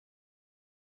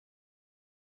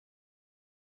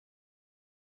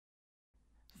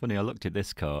Funny, I looked at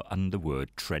this car and the word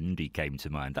trendy came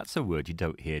to mind. That's a word you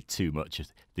don't hear too much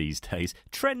these days.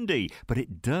 Trendy! But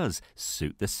it does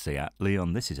suit the Seat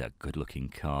Leon. This is a good-looking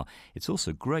car. It's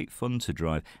also great fun to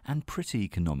drive and pretty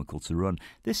economical to run.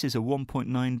 This is a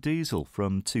 1.9 diesel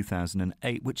from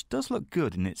 2008, which does look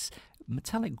good in its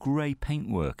metallic grey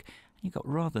paintwork. You've got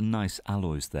rather nice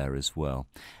alloys there as well.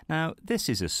 Now, this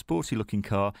is a sporty looking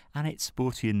car and it's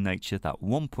sporty in nature, that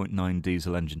 1.9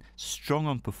 diesel engine, strong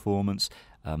on performance.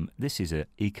 This is an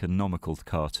economical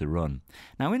car to run.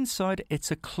 Now, inside,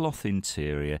 it's a cloth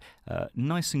interior,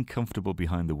 nice and comfortable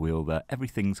behind the wheel there.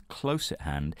 Everything's close at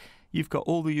hand. You've got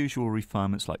all the usual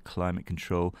refinements like climate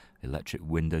control, electric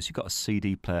windows. You've got a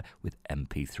CD player with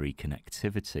MP3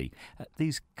 connectivity.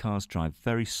 These cars drive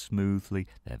very smoothly.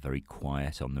 They're very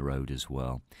quiet on the road as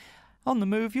well. On the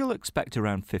move, you'll expect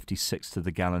around 56 to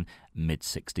the gallon,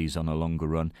 mid-60s on a longer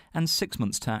run, and 6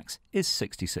 months tax is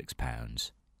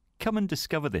 £66. Come and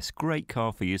discover this great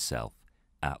car for yourself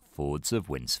at Fords of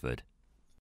Winsford.